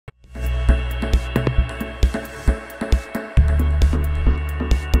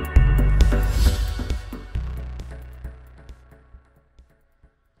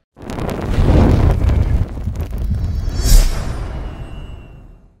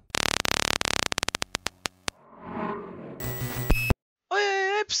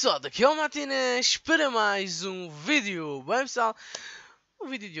Pessoal, daqui é o Matinas para mais um vídeo. Bem pessoal, o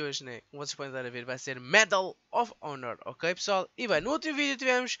vídeo de hoje, né, como vocês podem estar a ver, vai ser Medal of Honor, ok pessoal? E bem, no último vídeo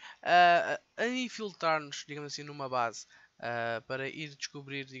tivemos a infiltrar-nos, digamos assim, numa base para ir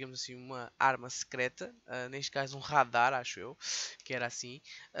descobrir, digamos assim, uma arma secreta, neste caso um radar, acho eu, que era assim,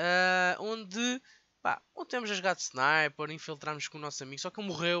 onde temos a jogar de sniper, infiltrarmos com o nosso amigo, só que ele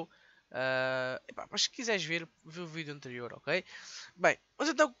morreu. Mas se quiseres ver, vê o vídeo anterior, ok? Bem,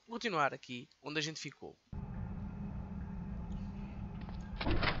 vamos então continuar aqui onde a gente ficou.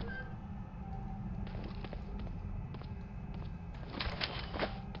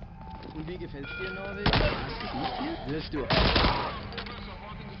 Und wie gefällt's dir, Norwegen? Hast du gut hier? Wirst du.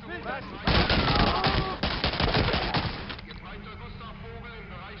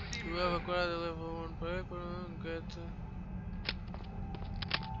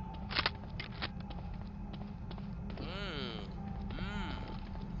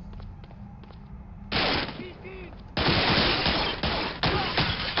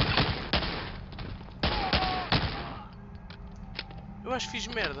 Eu acho que fiz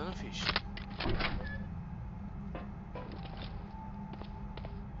merda, não fiz?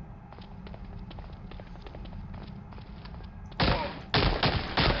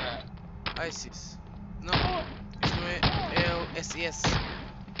 ISIS. Não, isto não é o SS.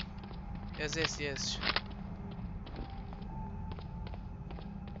 É os SS.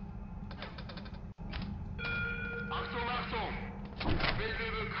 Achtung, Achtung!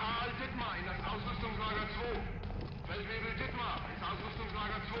 Feldwebel Karl Dittmar in das Ausrüstungslager 2. Feldwebel Dittmar ins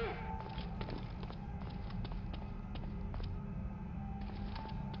Ausrüstungslager 2.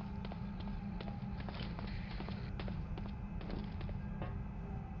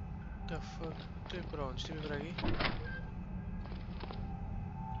 The fuck? Estou para onde? Estive para aqui?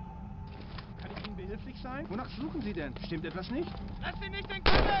 Kann ich Ihnen behilflich sein? Wonach suchen Sie denn? Stimmt etwas nicht? Lass sie nicht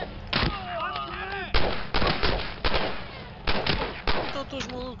entkommen! Estão todos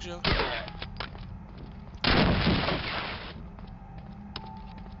malucos já.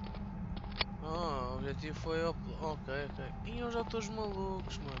 O objetivo foi... Ok. E eu já estou os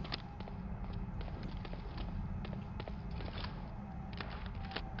malucos, mano.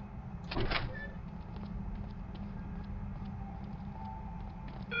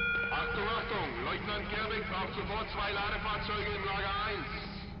 Achtung, Achtung! Leutnant Gerwig braucht sofort 2 Ladefahrzeuge im Lager 1.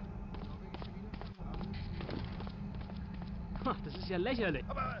 Das ist ja lächerlich.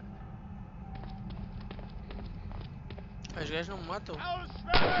 Os gajos não me matam.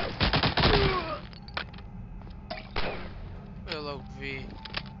 Eu logo vi.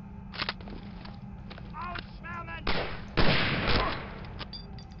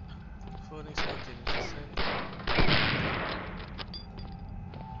 Fodem-se contínuos, sério.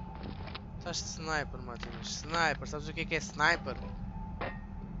 Estás de sniper, Matinas. Sniper, sabes o que é sniper?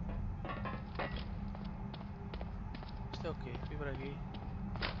 Isto é o quê? Vibra aqui.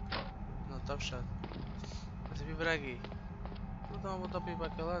 Não, está fechado. Mas é vibrar aqui. Não dá uma volta para ir para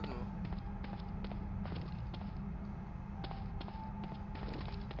aquele lado, não.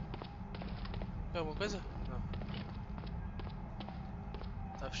 Quer alguma coisa? Não.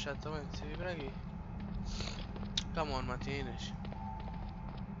 Está fechado também, se vibrar aqui. Come on, Matinas.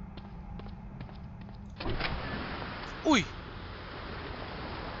 Ui!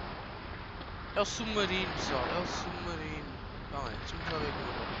 É o submarino, pessoal, é o submarino. Calma aí, deixa-me só ver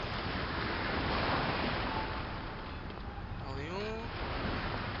como é. Ali um,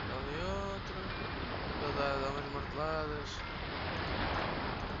 ali outro. Ele dá umas marteladas.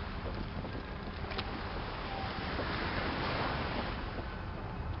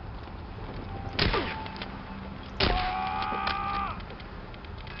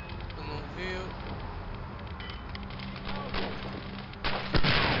 Ele não viu.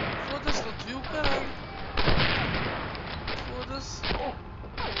 Foda-se, não te viu, caralho. Foda-se.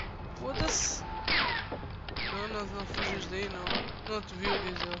 Foda-se. Não fujas daí, não. Não te viu,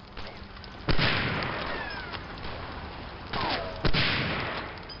 diz ele.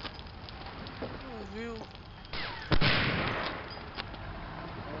 Não viu.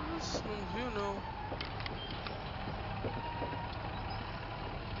 Foda-se, não viu, não.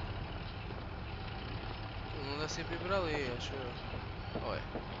 Não dá sempre para ali, acho eu. Olha.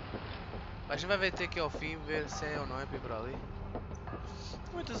 A gente vai ver até aqui ao fim, ver se é ou não é para ir para ali.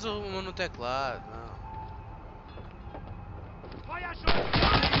 Muitas uma no teclado, não.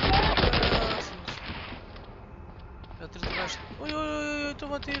 Já trataste. Oi, estou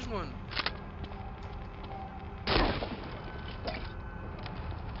a bater, mano.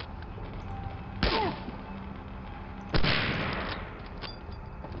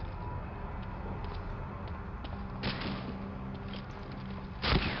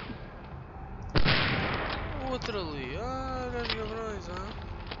 outro ali. Ah, já os cabrões, ah.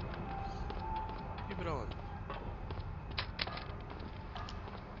 E para onde?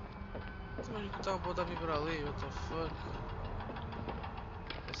 Mas que está a botar vir para ali, what the fuck?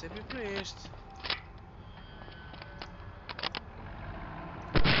 É sempre ir para este.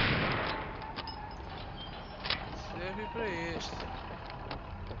 Sempre ir para este.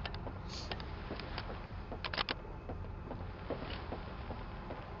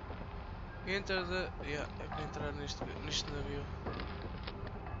 Enter the... Yeah, é para entrar neste navio.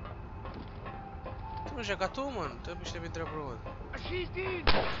 Então, mas já cá estou, mano. Então isto deve entrar para onde? Para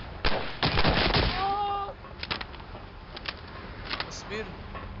subir?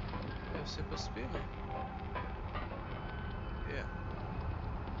 Deve ser para subir, né? Yeah.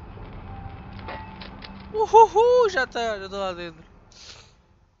 Já está lá dentro.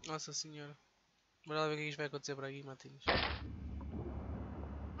 Nossa senhora. Bora lá ver o que é que isto vai acontecer por aqui, matinhos.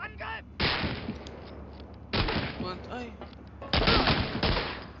 Quanto? Ai!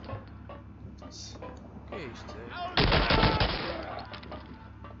 O que é isto?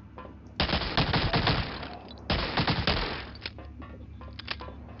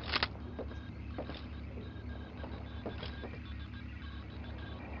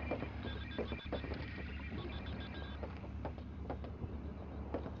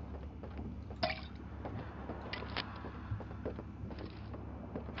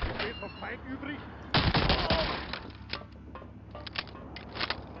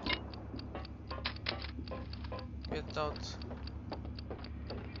 Get out.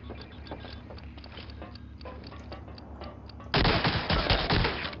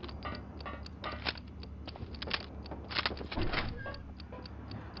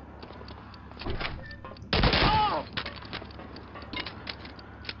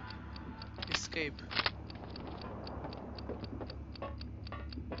 Escape.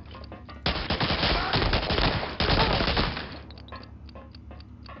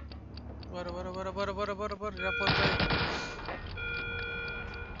 Bora, já apontei.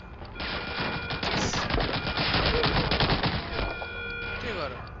 E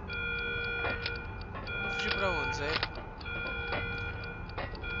agora? Vou fugir para onde, Zé?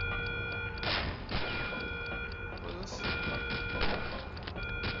 Foda-se.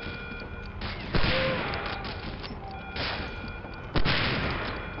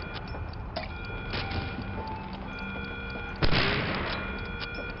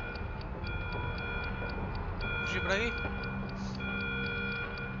 Fugir para aí?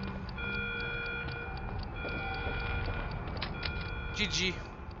 GG.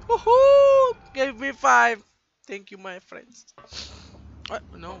 Uhul! Gave me 5. Thank you, my friends. Ah,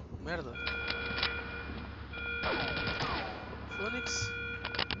 não, merda. Phoenix.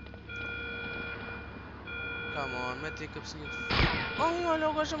 Come on, mete a cabecinha de... Ai, olha,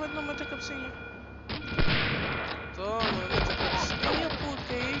 o gajo não mete a cabecinha. Toma, mete a cabecinha. Ai, puto,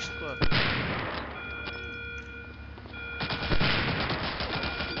 que é isto, pá?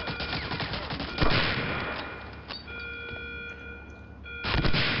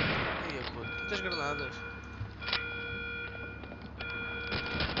 Muitas granadas.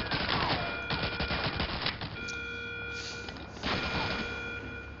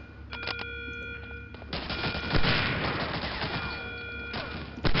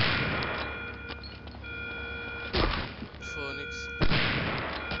 Phoenix.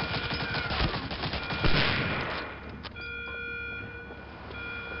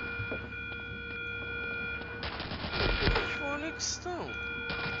 Phoenix estão.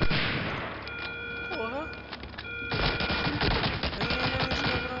 Porra!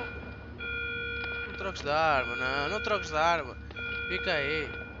 Não troques de arma, não troques de arma. Fica aí.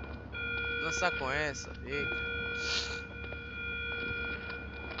 Lançar com essa, fica.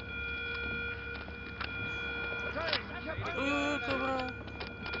 Cabrão.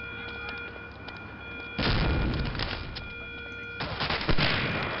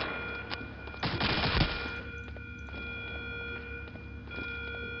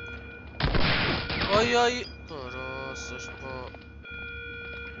 Oi. Coroças, pô.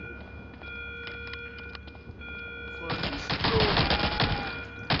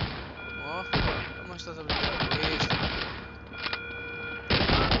 Ó, como estás a brincar com isto?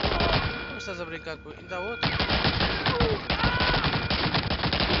 Como estás a brincar com isto? Ainda há outro?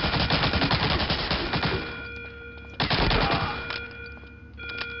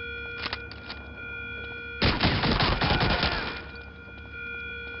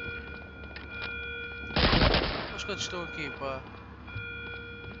 Mas quantos estão aqui, pá?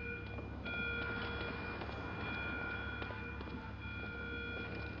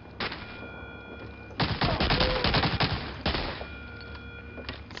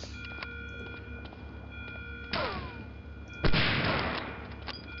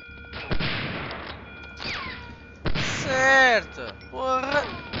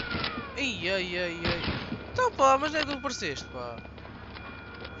 Ai, ai, ai, ai. Então pá, mas é que tu apareceste, pá.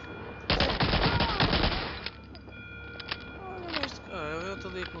 Olha este cara, eu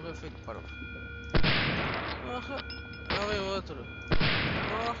estou ali a correr feito parvo. Ah, vem outro.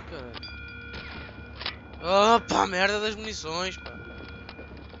 Oh, caralho. Oh, pá, merda das munições, pá.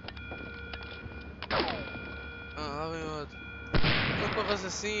 Ah, lá vem outro. Não corras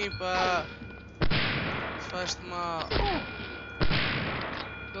assim, pá. Faz-te mal.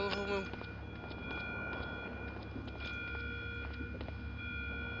 Ele levou mesmo.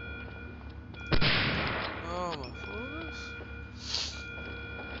 Toma, foda-se.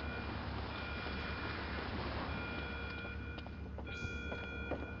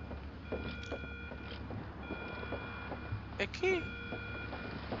 Aqui?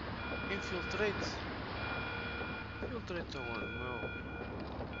 Infiltrate? Infiltrate aonde, meu?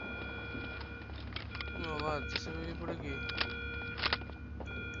 Do meu lado, está sempre a vir por aqui.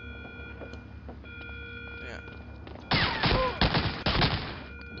 Yeah.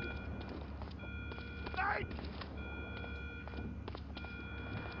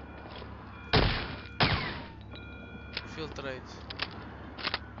 Infiltrate.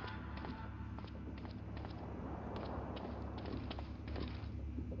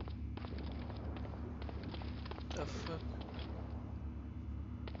 The fuck?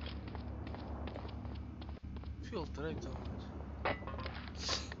 Filtrate aonde?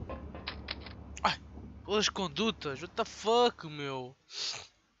 Ai! Pelas condutas! What the fuck, meu?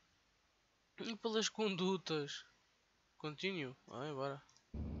 E pelas condutas? Continue? Vai, bora.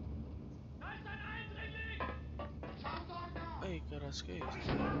 Ai, caralho, que é isto?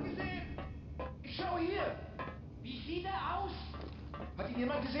 Schau hier! Wie sieht er aus? Hat ihn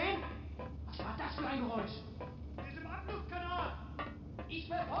jemand gesehen? Was war das für ein Geräusch? Er ist im Abflusskanal! Ich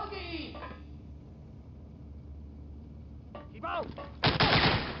verfolge ihn! Gib auf!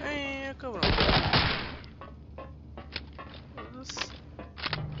 Ai, cabrão. Foda-se.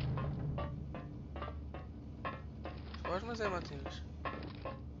 Foge, mas é Matheus.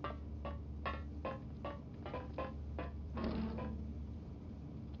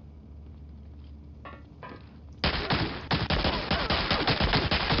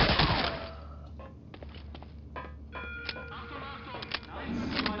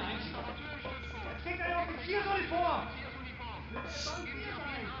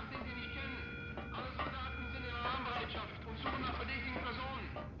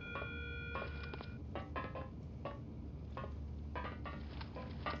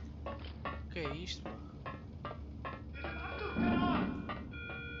 Que é isto, pá?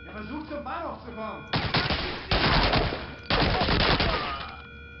 Er versucht zum Bahnhof zu kommen.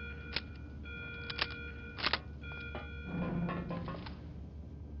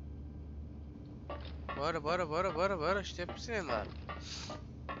 Bora, bora, bora, bora, bora. Isto é preciso andar.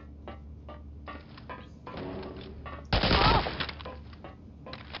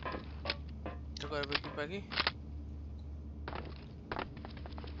 Agora vou aqui para aqui.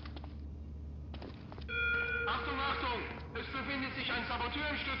 Achtung, Achtung! Es befindet sich ein Saboteur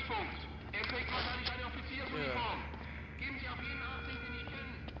im Stützpunkt. Er trägt wahrscheinlich eine Offiziersuniform. Geben Sie auf jeden Acht, den Sie nicht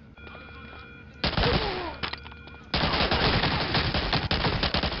kennen. Alle Soldaten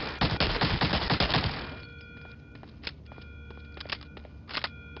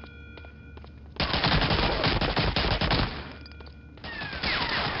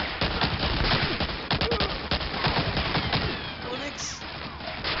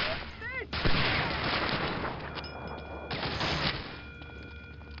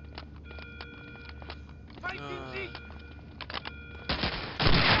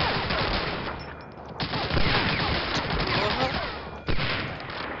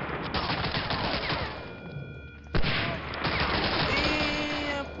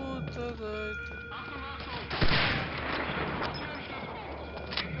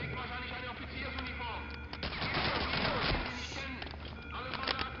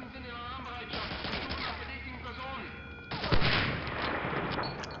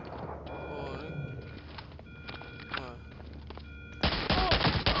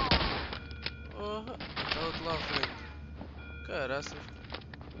Caraças.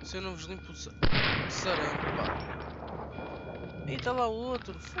 Se eu não vos limpo o sarampo, pá. E tá lá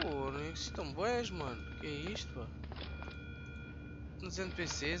outro. Foda-se, estão bués, mano. Que é isto, pá? Nos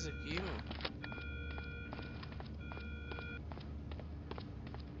NPCs aqui, mano.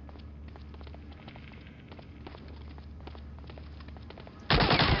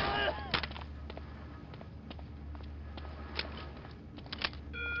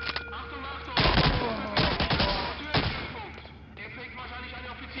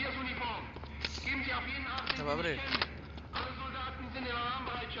 Alle Soldaten sind in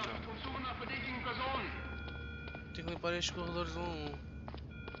Alarmbereitschaft. Anwaltschaft und suchen nach verdächtigen Personen. Tenho que limpar estes corredores um a um.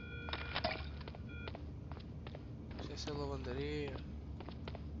 Sem ser lavandaria.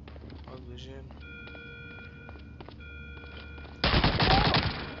 Algo do género.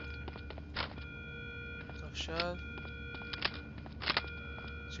 Está fechado.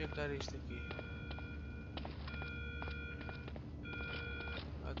 Checar isto aqui.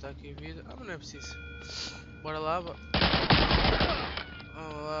 Ah, está aqui vida. Ah, mas não é preciso. Bora lá. Vamos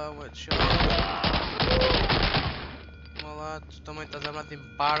lá, um headshot. Toma lá, tu também estás armado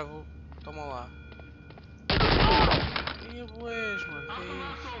em parvo. Toma lá. Ih, boés, mano, que é Achtung,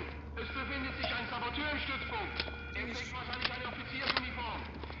 isso? Achtung! Es befindet sich ein Saboteur im Stützpunkt. Er trägt wahrscheinlich eine Offiziersuniform.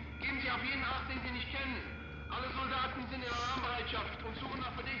 Geben Sie auf jeden Acht, den Sie nicht kennen. Alle Soldaten sind in Alarmbereitschaft und suchen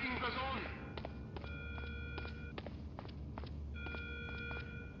nach verdächtigen Personen.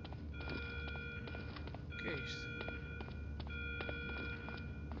 Que é isto?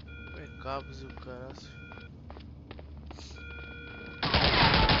 É cabos e o caralho.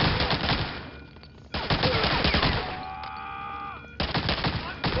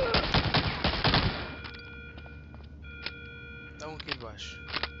 Dá um aqui embaixo.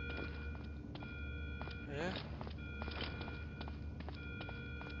 É?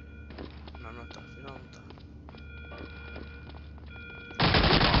 Não, não está, afinal não está.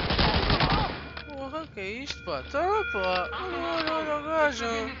 Porra, que é isto, pá? Tá, pá! Olha o gajo!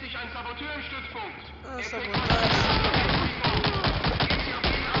 Befindet sich ein Saboteur im Stützpunkt. Ah, Er trägt sabotagem!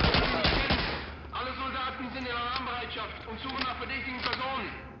 Alle Soldaten sind in Alarmbereitschaft und suchen nach verdächtigen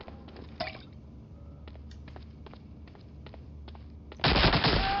Personen.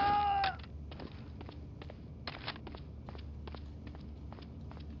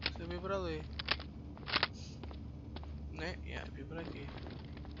 Você veio por ali. Né? Yeah, veio por aqui.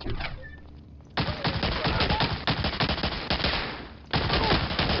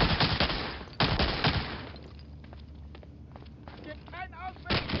 Gibt keinen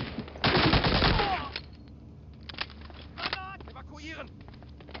Ausweg! Granat! Evakuieren!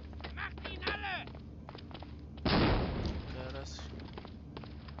 Macht ihn alle! Caralho.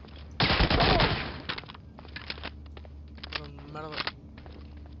 Merda.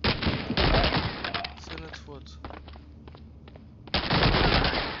 Cena de foto.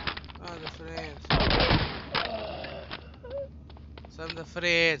 Ah, da frente. Sai-me da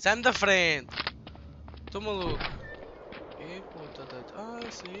frente, sai-me da frente. Tô maluco. E puta doido. Ah,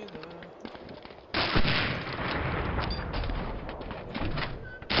 isso aí, dá.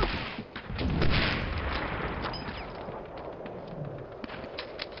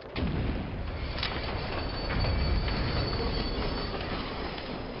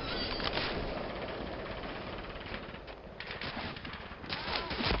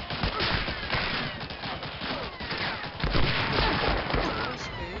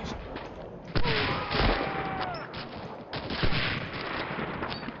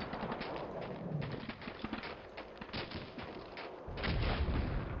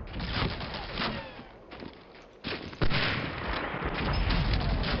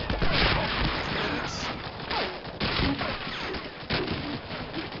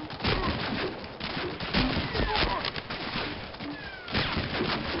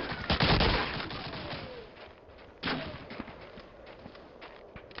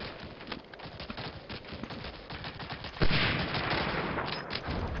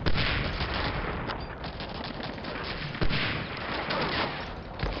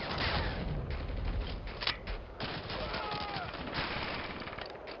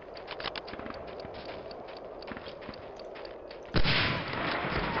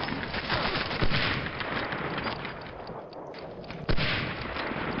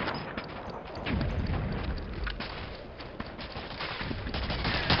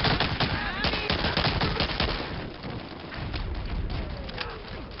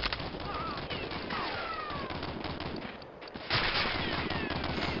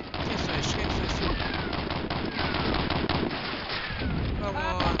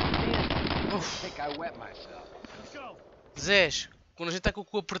 Zés, quando a gente está com o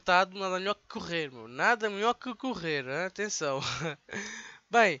cu apertado, nada melhor que correr, meu. Nada melhor que correr, hein? Atenção.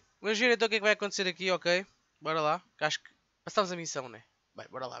 Bem, vamos ver então o que é que vai acontecer aqui, ok? Bora lá, que acho que passamos a missão, né? Bem,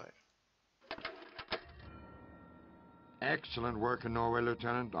 bora lá, velho. Excellent work in Norway,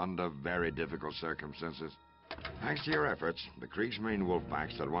 Lieutenant, under very difficult circumstances. Thanks to your efforts, the Kriegsmarine wolf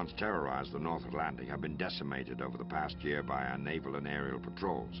packs that once terrorized the North Atlantic have been decimated over the past year by our naval and aerial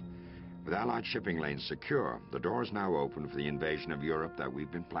patrols. With Allied shipping lanes secure, the door is now open for the invasion of Europe that we've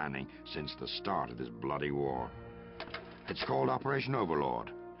been planning since the start of this bloody war. It's called Operation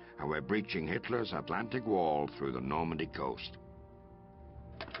Overlord, and we're breaching Hitler's Atlantic Wall through the Normandy coast.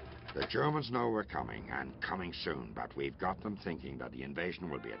 The Germans know we're coming, and coming soon, but we've got them thinking that the invasion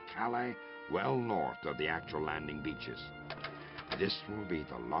will be at Calais, well north of the actual landing beaches. This will be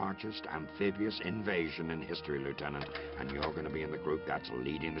the largest amphibious invasion in history, Lieutenant, and you're going to be in the group that's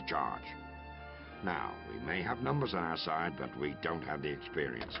leading the charge. Now, we may have numbers on our side, but we don't have the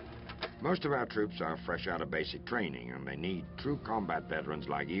experience. Most of our troops are fresh out of basic training, and they need true combat veterans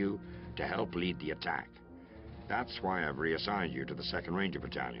like you to help lead the attack. That's why I've reassigned you to the 2nd Ranger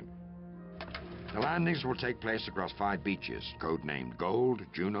Battalion. The landings will take place across 5 beaches, codenamed Gold,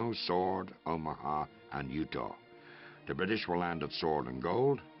 Juno, Sword, Omaha, and Utah. The British will land at Sword and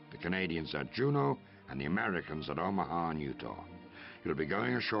Gold, the Canadians at Juno, and the Americans at Omaha and Utah. You'll be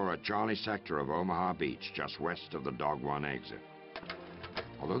going ashore at Charlie sector of Omaha Beach, just west of the Dog One exit.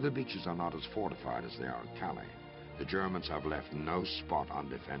 Although the beaches are not as fortified as they are at Calais, the Germans have left no spot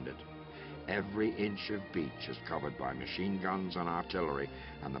undefended. Every inch of beach is covered by machine guns and artillery,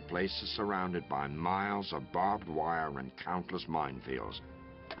 and the place is surrounded by miles of barbed wire and countless minefields.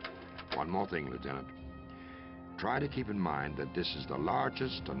 One more thing, Lieutenant. Try to keep in mind that this is the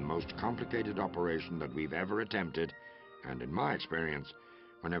largest and most complicated operation that we've ever attempted, and in my experience,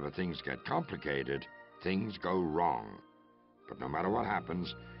 whenever things get complicated, things go wrong. But no matter what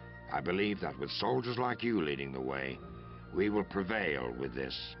happens, I believe that with soldiers like you leading the way, we will prevail with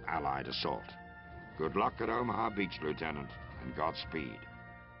this Allied assault. Good luck at Omaha Beach, Lieutenant, and Godspeed.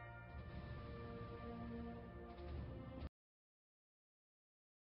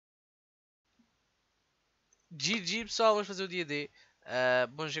 GG, pessoal, vamos fazer o dia D.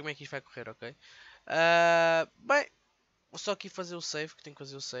 Vamos ver como é que isto vai correr, ok? Bem, vou só aqui fazer o save, que tenho que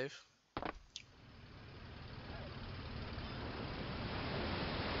fazer o save.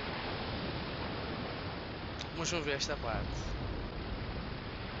 Vamos ver esta parte.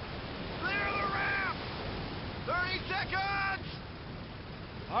 Clear the ramp! 30 seconds!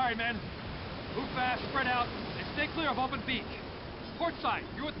 Alright, men. Move fast, spread out, and stay clear of open beach. Port side,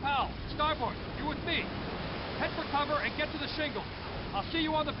 you're with Powell. Starboard, you're with me. Head for cover and get to the shingles. I'll see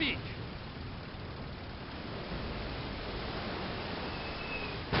you on the beach.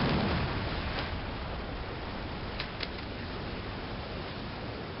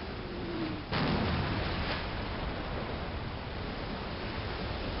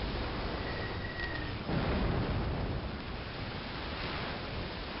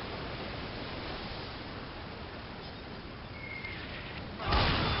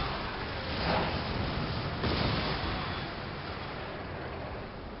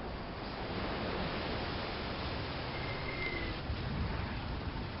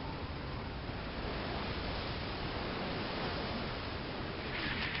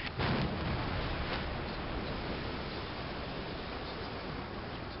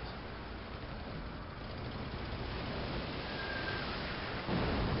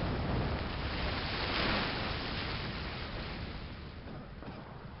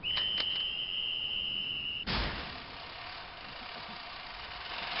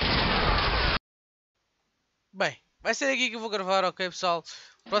 Bem, vai ser aqui que eu vou gravar, ok, pessoal?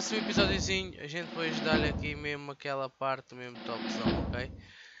 Próximo episódiozinho, a gente depois dá-lhe aqui mesmo aquela parte, mesmo topzão, ok?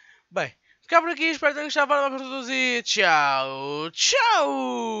 Bem, ficar por aqui, espero que tenham gostado, para produzir. Tchau,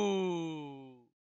 tchau!